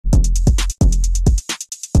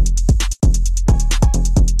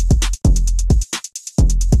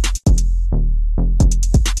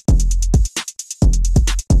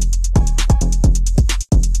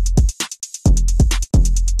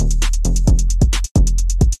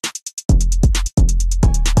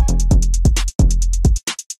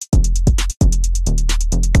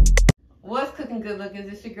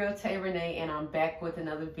YouTubers, it's your girl Tay Renee, and I'm back with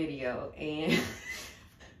another video. And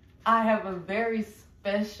I have a very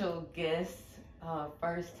special guest,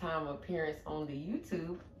 first time appearance on the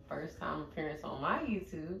YouTube, first time appearance on my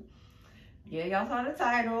YouTube. Yeah, y'all saw the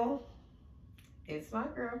title. It's my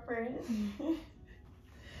girlfriend.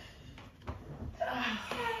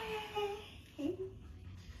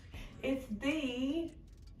 It's the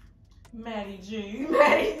Maddie G.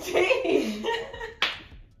 Maddie G.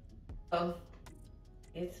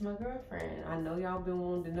 It's my girlfriend. I know y'all been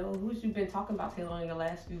wanting to know who you've been talking about till on your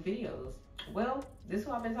last few videos. Well, this is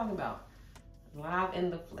what I've been talking about. Live in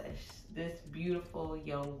the flesh. This beautiful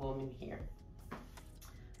young woman here.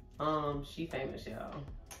 She famous, y'all.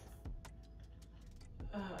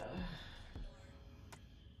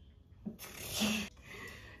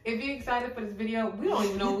 If you're excited for this video, we don't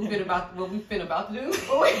even know what we've been about to do.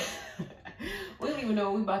 We don't even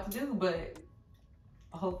know what we're about to do, but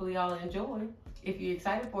hopefully y'all enjoy. If you're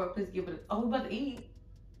excited for it, please give it a... Oh, we're about to eat.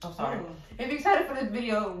 I'm sorry. If you're excited for this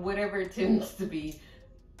video, whatever it tends to be,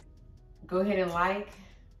 go ahead and like.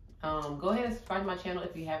 Go ahead and subscribe to my channel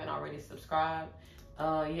if you haven't already subscribed.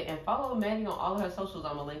 Yeah, and follow Maddie on all of her socials.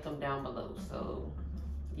 I'm gonna link them down below. So,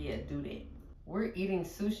 yeah, do that. We're eating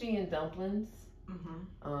sushi and dumplings.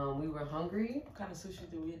 We were hungry. What kind of sushi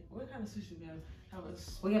do we? What kind of sushi do we have?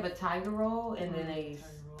 We have a tiger roll and then a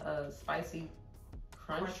spicy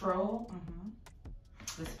crunch roll.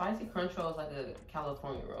 The spicy crunch roll is like a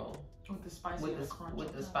California roll with the spicy and the crunch.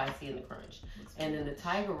 With the spicy and the crunch. And then the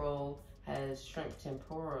tiger roll has shrimp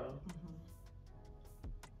tempura.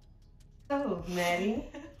 So,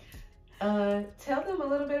 Maddie, tell them a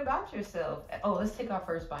little bit about yourself. Oh, let's take our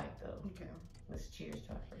first bite though. Okay. Let's cheers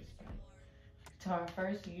to our first bite. To our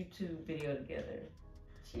first YouTube video together.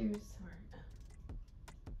 Cheers.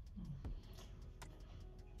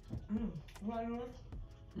 What are you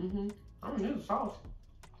I don't need the sauce.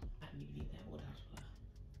 I need to eat that. What else?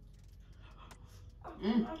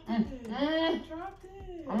 I dropped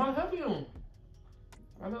it. I'm gonna help you.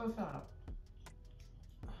 Right on the side.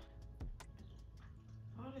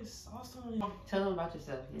 All this sauce on it. Tell them about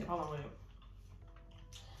yourself. Yeah. Hold on, wait.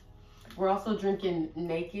 We're also drinking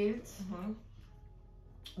Nakeds.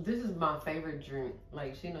 This is my favorite drink.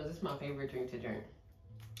 Like, she knows this is my favorite drink to drink.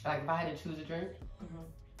 Like, if I had to choose a drink,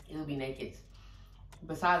 it would be Nakeds.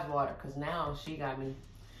 Besides water, because now she got me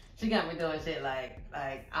doing shit like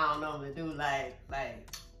I don't know what to do, like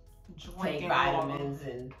take vitamins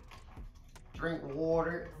and drink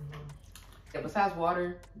water. Yeah, besides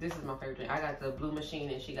water, this is my favorite drink. I got the Blue Machine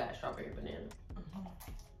and she got strawberry banana.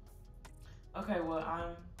 Okay, well,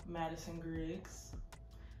 I'm Madison Griggs.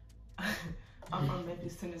 I'm from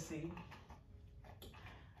Memphis, Tennessee.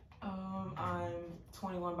 I'm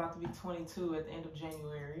 21, about to be 22 at the end of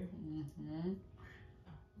January.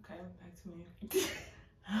 Okay, back to me.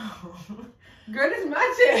 Girl, this is my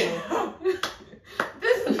channel.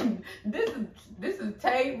 this is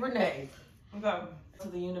Tay Renee. Okay. To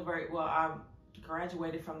the university. Well, I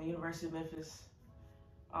graduated from the University of Memphis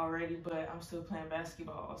already, but I'm still playing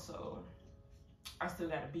basketball, so I still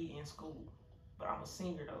gotta be in school. But I'm a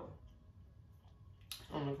senior though.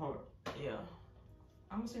 On the court. Yeah.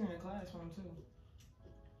 I'm a senior in the classroom too.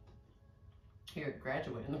 Here,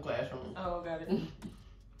 graduate in the classroom. Oh, got it.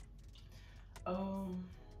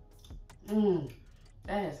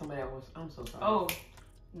 That had somebody that was, I'm so sorry. Oh,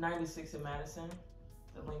 96 in Madison.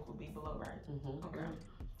 The link will be below, right? Okay.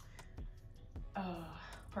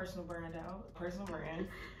 Personal brand out. Personal brand.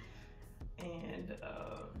 And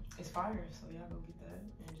it's fire, so y'all go get that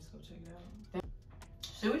and just go check it out.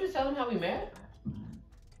 Should we just tell them how we met?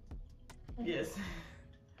 Yes.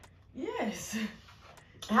 Yes.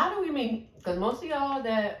 How do we meet? Because most of y'all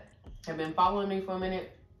that have been following me for a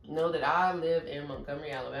minute know that I live in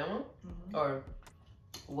Montgomery, Alabama, or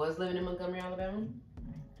was living in Montgomery, Alabama.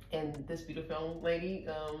 And this beautiful young lady,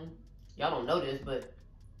 y'all don't know this, but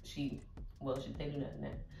they do know now.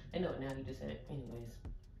 They know it now, you just said it. Anyways.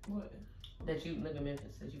 What? That you live in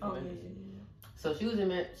Memphis, that you from Memphis. Yeah. So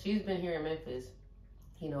she's been here in Memphis.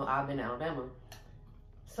 You know, I've been in Alabama.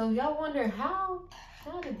 So y'all wonder how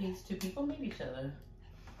did these two people meet each other?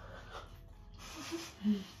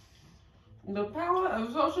 The power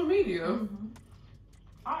of social media.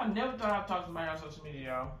 I never thought I'd talk to somebody on social media,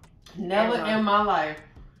 y'all. Never in my life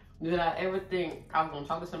did I ever think I was gonna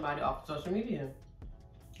talk to somebody off of social media.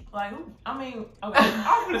 Like who? I mean, okay,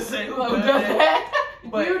 I'm gonna say who does that.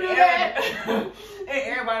 But you do that? And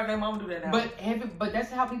everybody and their mama do that now. But that's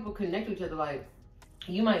how people connect with each other. Like,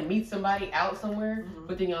 you might meet somebody out somewhere,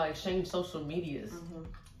 but then y'all exchange social medias,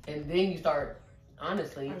 and then you start,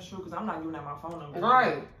 honestly. That's true, because I'm not giving out my phone number.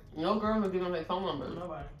 Right. No girl will give them their phone number.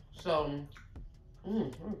 Nobody. So,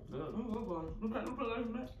 Good.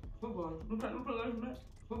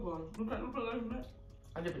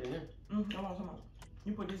 I dip it in there. Come on.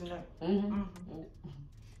 You put this in there.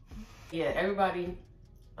 Yeah, everybody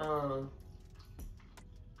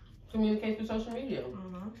communicate through social media.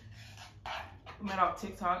 We met off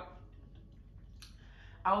TikTok.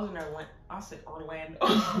 I was in there when I said Orlando.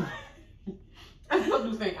 I thought you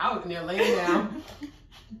was saying I was in there laying down.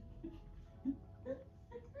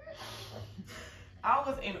 I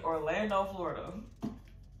was in Orlando, Florida.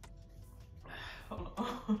 Hold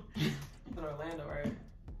on. In Orlando, right?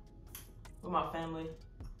 With my family.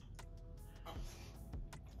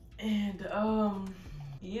 And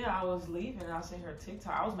yeah, I was leaving and I seen her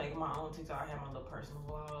TikTok. I was making my own TikTok. I had my little personal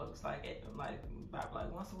vlogs, like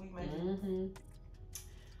about once a week maybe.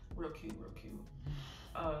 Real cute.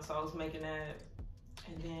 So I was making that,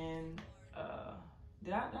 and then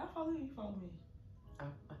did I follow you? You followed me.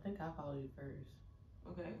 I think I followed you first.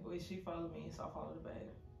 Okay, well she followed me, so I followed her back.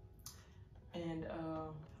 And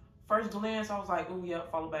first glance, I was like, "Oh,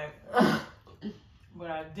 yep, follow back." But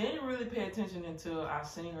I didn't really pay attention until I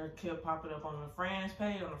seen her kept popping up on the friends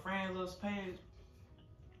page, on the friends list page.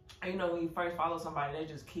 And you know, when you first follow somebody, they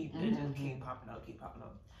just keep popping up.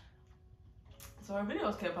 So her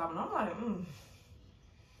videos kept popping up. I'm like,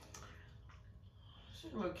 she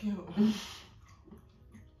look cute.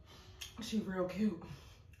 She real cute.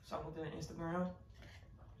 So I went to the Instagram.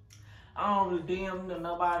 I don't really DM to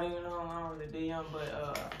nobody, you know. I don't really DM, but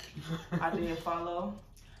I did follow.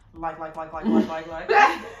 Like.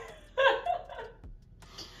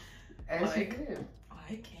 And she did.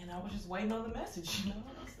 Like, and I was just waiting on the message, you know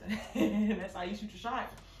what I'm saying? That's how you shoot your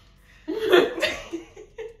shot.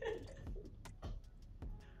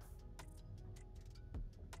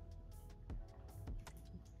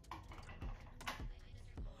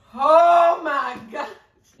 Oh my God.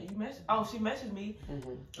 She messaged me.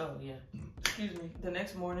 Oh yeah. Excuse me. The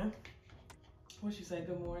next morning. What she say?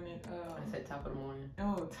 Good morning. I said top of the morning.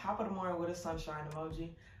 Oh, top of the morning with a sunshine emoji.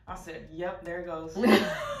 I said, yep, there it goes.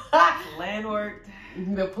 Plan worked.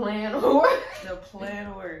 The plan worked. The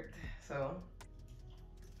plan worked. So,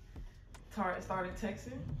 started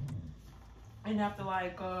texting. And after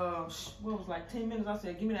like, what was like 10 minutes, I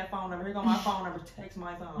said, give me that phone number. Here go my phone number. Text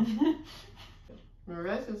my phone. The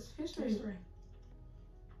rest is history.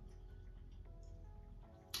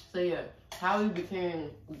 So yeah, how we became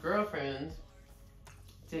girlfriends,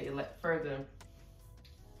 to further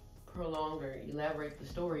prolong or elaborate the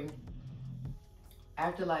story.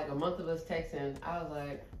 After like a month of us texting, I was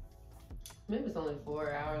like, maybe it's only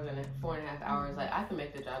 4 hours and 4.5 hours. Like I can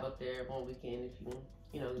make the drive up there one weekend if you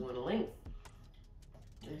want to link.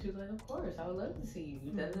 And she was like, of course, I would love to see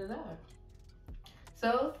you. Da da da.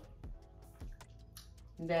 So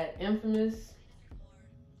that infamous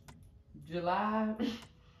July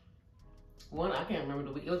one, I can't remember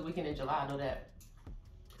the week. It was a weekend in July. I know that.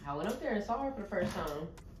 I went up there and saw her for the first time,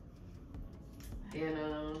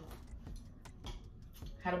 and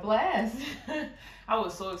had a blast. I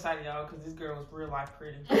was so excited, y'all, because this girl was real life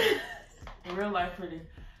pretty. Real life pretty.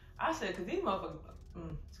 I said, because these motherfuckers,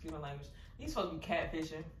 excuse my language, these folks be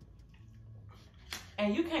catfishing,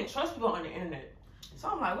 and you can't trust people on the internet. So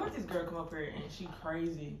I'm like, what if this girl come up here and she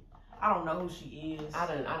crazy? I don't know who she is. I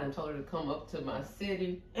done told her to come up to my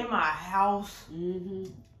city. In my house.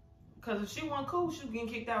 Because if she wasn't cool, she was getting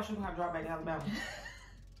kicked out. She was going to have to drop back to Alabama.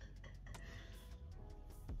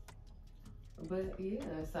 But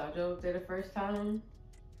yeah, so I drove up there the first time.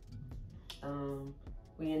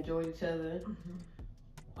 We enjoyed each other.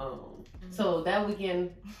 So that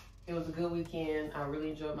weekend, it was a good weekend. I really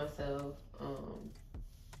enjoyed myself.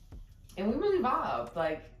 And we really vibed.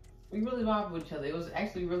 Like, we really vibed with each other. It was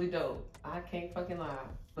actually really dope. I can't fucking lie.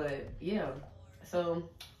 But yeah, so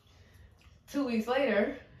 2 weeks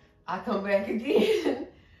later, I come back again.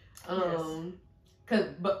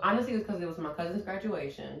 But honestly, it was because it was my cousin's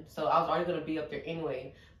graduation. So I was already going to be up there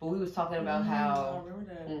anyway. But we was talking about how... I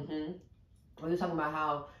remember that. We were talking about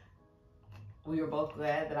how we were both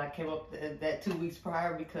glad that I came up that 2 weeks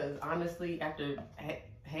prior, because honestly, after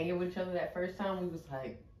hanging with each other that first time, we was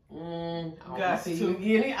like, I want to see you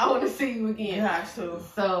again. I want to see you again. Got to.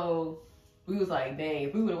 So we was like, dang,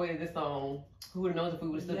 if we would have waited this long, who would have known if we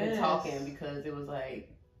would have still been talking, because it was like...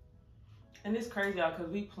 And it's crazy, y'all,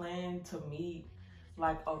 because we planned to meet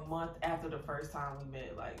like a month after the first time we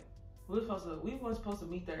met. Like, we weren't supposed to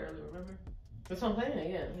meet that early, remember? That's what I'm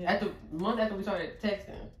saying, yeah. After month after we started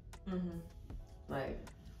texting. Like,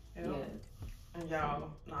 yeah. And y'all,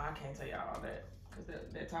 no, I can't tell y'all all that.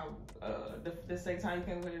 Because that time, the second time you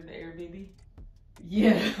came with it, the Airbnb.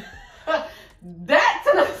 Yeah. That's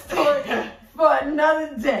another story for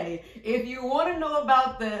another day. If you want to know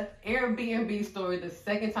about the Airbnb story, the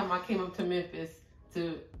second time I came up to Memphis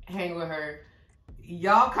to hang with her,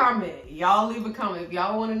 y'all comment. Y'all leave a comment. If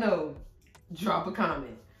y'all want to know, drop a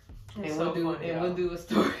comment. It's And so we'll funny, we'll do a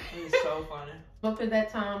story. It's so funny. Up at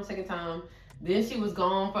that time, second time. Then she was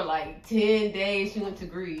gone for like 10 days. She went to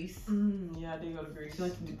Greece. Yeah, I did go to Greece. She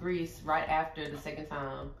went to Greece right after the second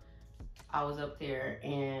time I was up there,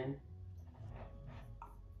 and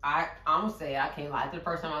I'm gonna say I can't lie. To the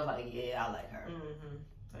first time I was like, yeah, I like her.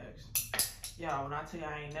 Thanks. Yeah, when I tell you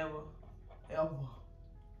I ain't never, ever.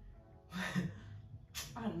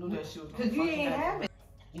 I knew that she was gonna Cause you fucking ain't happen. have it.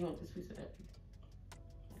 You want this piece of that piece?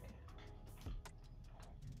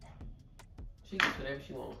 Okay. She gets whatever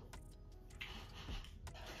she wants.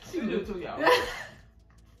 She do too, y'all.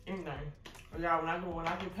 Anything. Y'all, when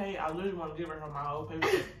I get paid, I literally want to give her my whole paper.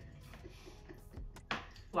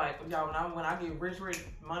 Like, y'all, when I get rich,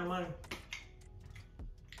 money.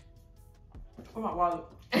 Where's my wallet?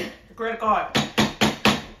 Credit card.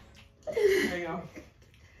 There you go.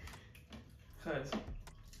 Cause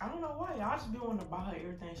I don't know why, y'all just be wanting to buy her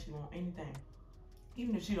everything she want, anything.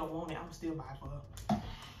 Even if she don't want it, I'm still buy it for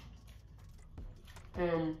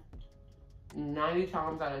her. 9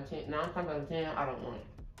 times out of 10, I don't want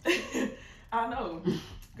it. I know.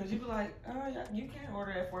 Cause you be like, oh, yeah, you can't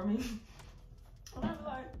order that for me. And I be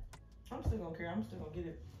like, I'm still gonna care. I'm still gonna get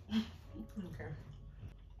it. I don't care.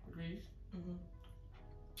 Greece. Mm-hmm.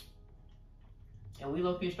 And we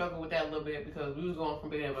low-key struggled with that a little bit because we was going from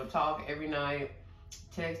being able to talk every night,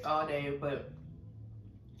 text all day, but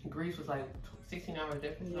Greece was like 16 hours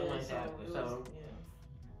difference, something like that. So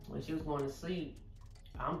when she was going to sleep,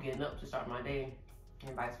 I'm getting up to start my day,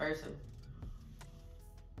 and vice versa.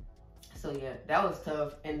 So yeah, that was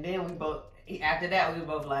tough. And then after that, we were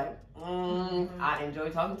both like, I enjoy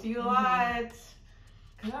talking to you a lot.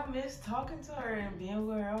 Cause I miss talking to her and being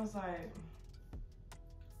with her. I was like,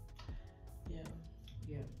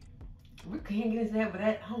 yeah. We can't get into that, but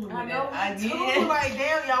that, I know, me too. Like,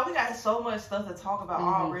 damn, y'all, we got so much stuff to talk about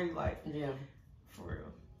already. Like, yeah, for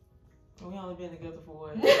real. We only been together for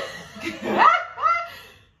what?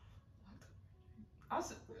 I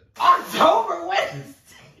said October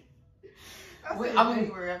Wednesday. I said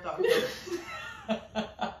January after October.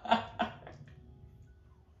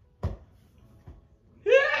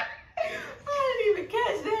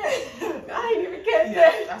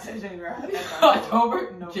 I said January. October,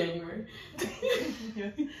 November. January.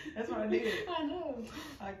 That's what I did. I know.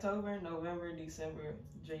 October, November, December,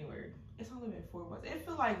 January. It's only been 4 months. It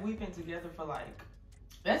feels like we've been together for like.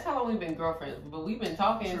 That's how long we've been girlfriends, but we've been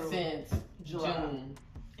talking since July. June.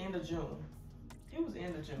 End of June. It was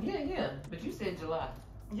end of June. Yeah. But you said July.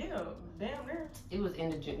 Yeah, damn near. It was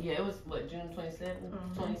end of June. Yeah, it was what, June 27th,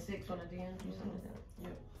 26th when I did or something like that.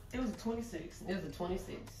 Yep. It was the 26th. It was the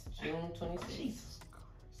 26th. June 26th. Jesus Christ.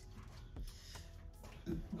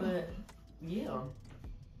 But yeah,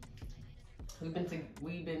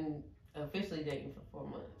 we've been officially dating for 4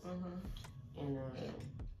 months, and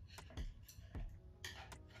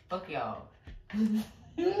fuck y'all. Why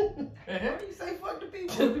do you say fuck the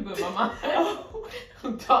people? The people in my mind.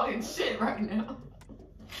 I'm talking shit right now.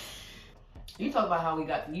 You talk about how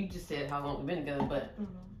you just said how long we've been together, but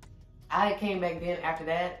I came back then after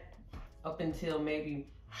that up until maybe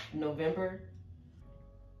November.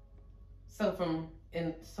 So from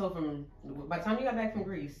by the time you got back from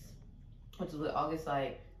Greece, which was August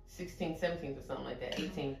like 16th, 17th or something like that,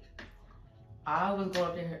 18th, I was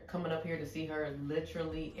coming up here to see her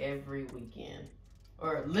literally every weekend.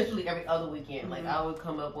 Or literally every other weekend. Like I would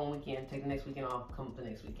come up one weekend, take the next weekend off, come up the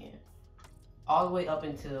next weekend. All the way up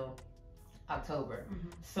until October.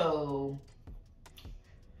 So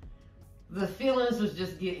the feelings was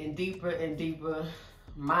just getting deeper and deeper,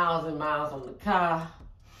 miles and miles on the car.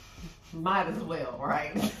 Might as well,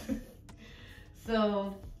 right?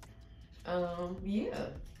 So, yeah.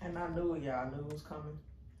 And I knew it, y'all. I knew it was coming.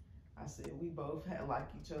 I said we both had like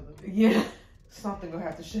each other. Yeah. Something gonna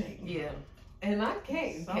have to shake. Yeah. And I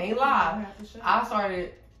can't lie. I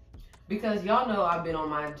started, because y'all know I've been on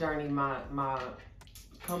my journey, my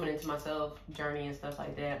coming into myself journey and stuff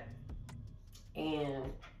like that.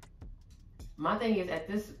 And my thing is, at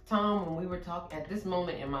this time when we were talking, at this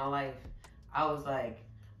moment in my life, I was like,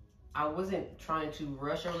 I wasn't trying to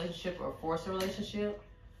rush a relationship or force a relationship,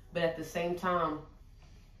 but at the same time,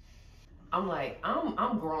 I'm like,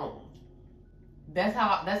 I'm grown. That's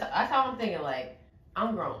how I'm thinking. Like,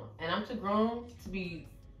 I'm grown, and I'm too grown to be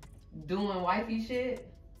doing wifey shit,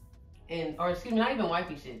 or excuse me, not even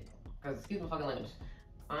wifey shit, because excuse my fucking language.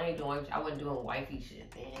 I ain't doing wifey shit. I wasn't doing wifey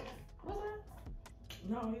shit, man. Was I?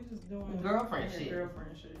 No, he's just doing girlfriend shit.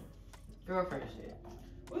 Girlfriend shit. Girlfriend shit.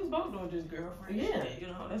 We was both doing just girlfriend shit. You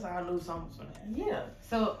know, that's how I knew something was gonna happen. Yeah.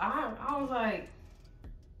 So I was like,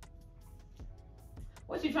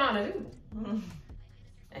 what you trying to do?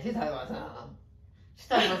 And she's talking about something. She's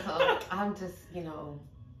talking about something. I'm just, you know,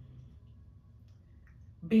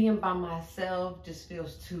 being by myself just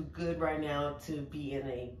feels too good right now to be in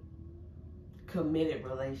a committed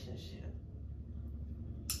relationship.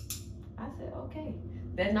 I said, okay.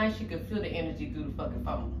 That night she could feel the energy through the fucking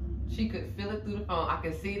phone. She could feel it through the phone. I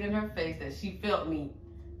could see it in her face that she felt me,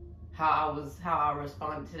 how I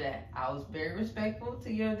responded to that. I was very respectful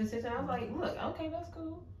to your decision. I was like, look, okay, that's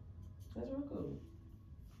cool. That's real cool.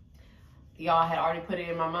 Y'all had already put it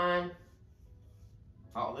in my mind.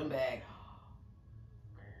 Falling back.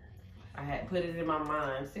 I had put it in my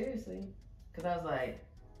mind, seriously. Because I was like,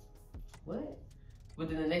 what? But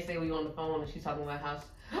then the next day we on the phone and she's talking about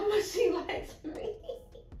how much she likes me.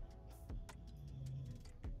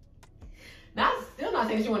 Now, I'm still not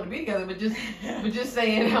saying she wanted to be together, but just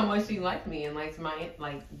saying how much she liked me and likes my,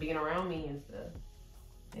 like, being around me and stuff.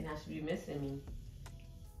 And how she be missing me.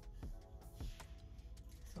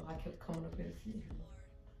 So I kept coming up here to see her.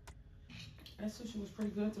 That sushi was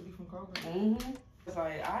pretty good to be from Kroger. Mm-hmm. It's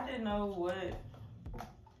like, I didn't know what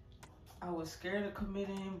I was scared of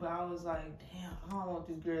committing, but I was like, damn, I don't want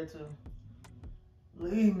this girl to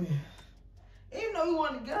leave me. Even though we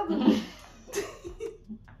weren't together.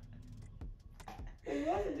 We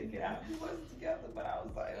wasn't together, but I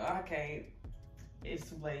was like, oh, I can't. It's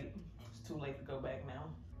too late. It's too late to go back now.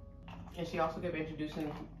 And she also kept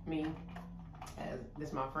introducing me as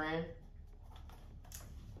this my friend.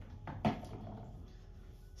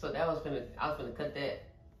 So I was gonna cut that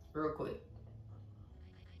real quick.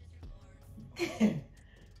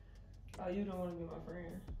 Oh, you don't want to be my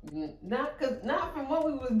friend? Not from what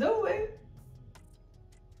we was doing.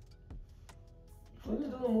 We was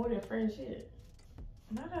doing more than friend shit.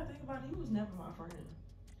 Now that I think about it, you was never my friend.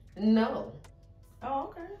 No.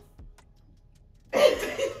 Oh, okay.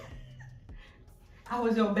 I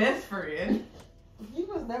was your best friend. You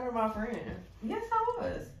was never my friend. Yes, I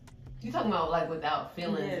was. You talking about like without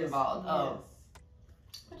feelings involved? Yes. Oh.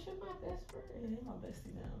 But you're my best friend. Yeah, you're my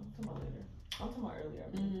bestie now. I'm talking about later. I'm talking about earlier.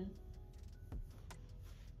 Mm-hmm.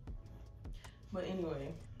 But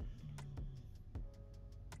anyway.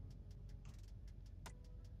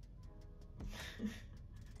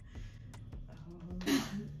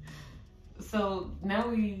 So now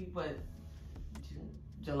we,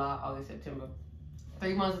 July, August, September.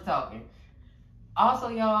 3 months of talking. Also,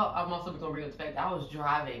 y'all, I'm also gonna bring up the fact that I was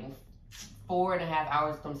driving 4.5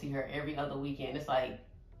 hours to come see her every other weekend. It's like,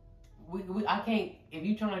 I can't, if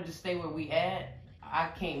you trying to just stay where we at, I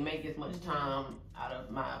can't make as much time out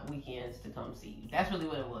of my weekends to come see you. That's really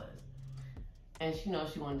what it was. And she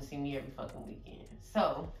knows she wanted to see me every fucking weekend.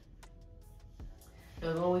 So,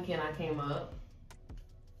 there was one weekend I came up,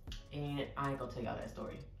 and I ain't gonna tell y'all that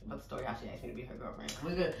story. About the story how she asked me to be her girlfriend.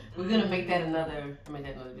 We're gonna make that another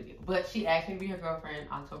video. But she asked me to be her girlfriend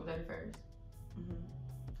October 31st.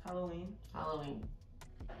 Halloween.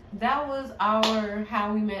 That was our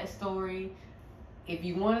how we met story. If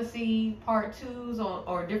you want to see part 2s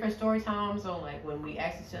or different story times on like when we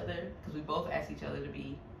asked each other, because we both asked each other to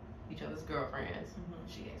be each other's girlfriends.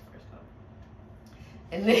 She asked first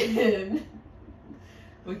though. And then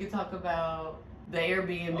we could talk about the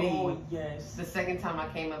Airbnb. Oh, yes. The second time I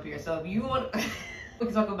came up here. So if you want, we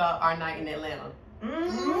can talk about our night in Atlanta.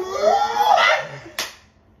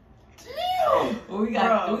 Well, we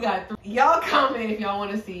got 3. Y'all comment if y'all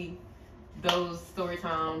want to see those story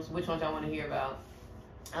times, which ones y'all want to hear about.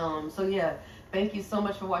 So yeah, thank you so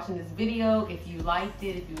much for watching this video. If you liked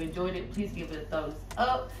it, if you enjoyed it, please give it a thumbs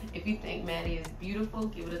up. If you think Maddie is beautiful,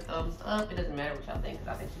 give it a thumbs up. It doesn't matter what y'all think,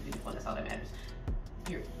 because I think she's beautiful, and that's all that matters.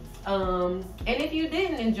 Period. And if you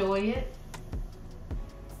didn't enjoy it,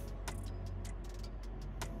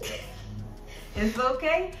 it's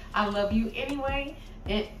okay. I love you anyway.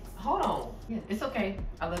 And hold on. Yeah, it's okay.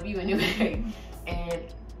 I love you anyway. And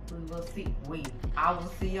I will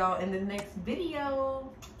see y'all in the next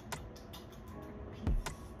video. Peace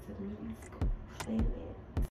to the Middle East.